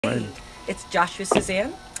Hey, it's Joshua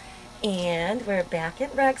Suzanne, and we're back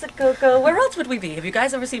at Rags-A-Gogo. Where else would we be? Have you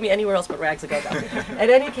guys ever seen me anywhere else but Rags-A-Gogo? In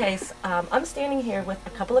any case, I'm standing here with a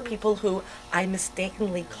couple of people who I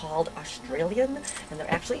mistakenly called Australian, and they're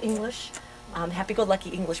actually English. Happy-go-lucky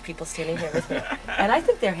English people standing here with me. And I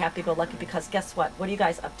think they're happy-go-lucky because guess what? What are you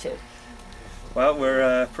guys up to? Well,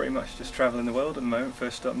 we're pretty much just travelling the world at the moment.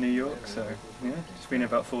 First stop New York, so yeah, it's been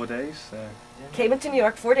about 4 days. So. Came into New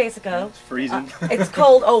York 4 days ago. It's freezing. It's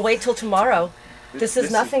cold. Oh, wait till tomorrow. This is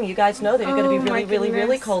nothing. You guys know that you're going to be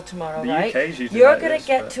really cold tomorrow, right? You're going to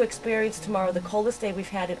get to experience tomorrow the coldest day we've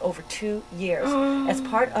had in over 2 years as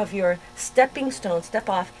part of your stepping stone, step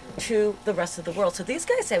off to the rest of the world. So these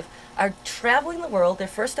guys are traveling the world. Their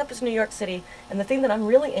first step is New York City, and the thing that I'm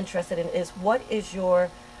really interested in is what is your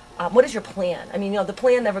plan? I mean, you know, the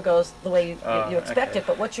plan never goes the way you expect it,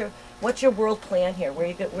 but what's your world plan here? Where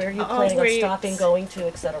are you planning on stopping, going to,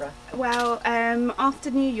 etc.? Well,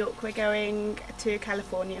 after New York, we're going to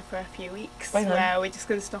California for a few weeks. Right on. Where we're just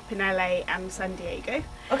going to stop in LA and San Diego.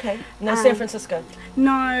 Okay. No San Francisco.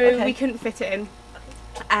 No, we couldn't fit it in.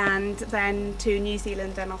 And then to New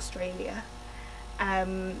Zealand and Australia.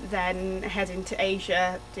 Then head into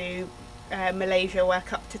Asia, do Malaysia,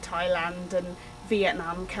 work up to Thailand and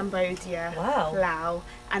Vietnam, Cambodia, Laos,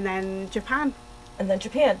 and then Japan. And then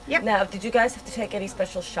Japan. Yep. Now, did you guys have to take any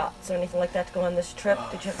special shots or anything like that to go on this trip?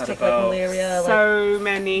 Did you have to take like malaria? So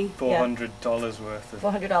many. $400 worth of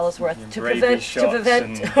 $400 worth to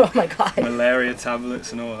prevent. Oh my God. Malaria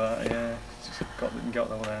tablets and all that. Yeah, just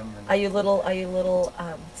got all them. Are you little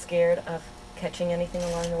scared of catching anything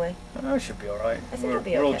along the way? Oh, it should be all right. I think it'll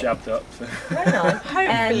be we're okay. all jabbed up. So. Right on.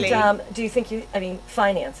 Hopefully. And do you think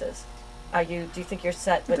finances? Do you think you're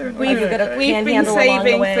set? But we've been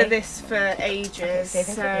saving for this for ages.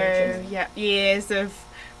 Yeah, years of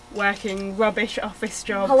working rubbish office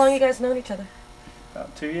jobs. How long have you guys known each other?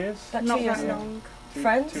 About 2 years. About Not 2 years. that long.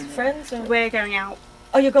 Friends? Or? We're going out.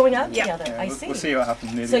 Oh, you're going out Yep. together. Yeah, I see. We'll see what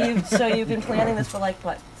happens near So the end. so you've been planning this for like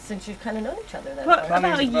what? Since you've kind of known each other then?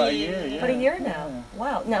 About a year. Yeah. About a year now.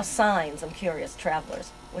 Wow. Now signs. I'm curious.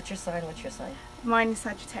 Travelers. What's your sign? Mine is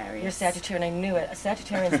Sagittarius. You're Sagittarian. I knew it.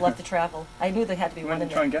 Sagittarians love to travel. I knew there had to be one in there.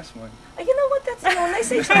 Try and guess mine. You know what? That's when they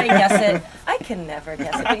say try and guess it. I can never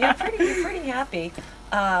guess it. But you're pretty happy.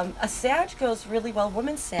 A Sag goes really well.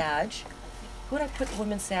 Woman Sag. Who would I put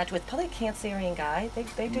woman Sag with? Probably a Cancerian guy.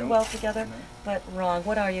 They do well together. No. But wrong.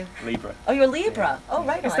 What are you? Libra. Oh, you're Libra. Yeah. Oh,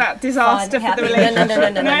 right on. Is that disaster Fun, for the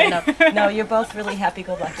relationship? No. No, you're both really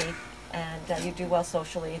happy-go-lucky. And you do well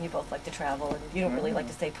socially, and you both like to travel, and you don't really like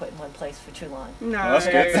to stay put in one place for too long. No, that's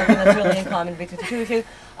good. That's something that's really in common between the two of you.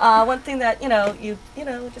 One thing that you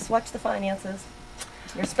just watch the finances.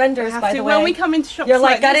 You're spenders, by the way. When we come into shops, you're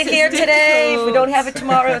like got it here difficult. today. If we don't have it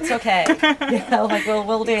tomorrow, it's okay. Like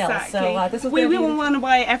we'll deal. Exactly. So this is we will want to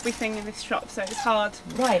buy everything in this shop, so it's hard.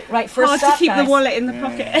 Right. First hard stop, to keep guys. the wallet in the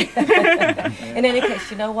pocket. In any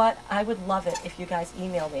case, you know what? I would love it if you guys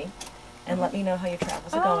email me and let me know how your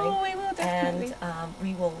travels are going. Oh, we will definitely. And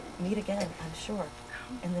we will meet again, I'm sure,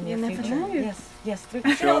 in the near future. Know. Yes.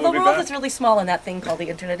 Sure, the world is really small in that thing called the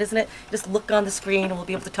internet, isn't it? Just look on the screen and we'll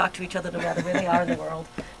be able to talk to each other no matter where they are in the world.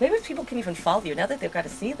 Maybe people can even follow you now that they've got to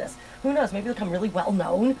see this. Who knows? Maybe they'll become really well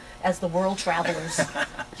known as the world travelers.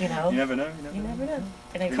 You never know. You never know.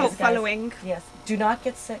 And Cult following. Yes. Do not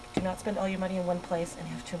get sick. Do not spend all your money in one place and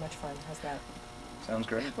have too much fun. How's that? Sounds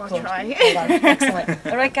great. We'll try. Excellent.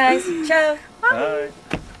 All right, guys. Ciao. Bye.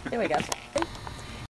 There we go.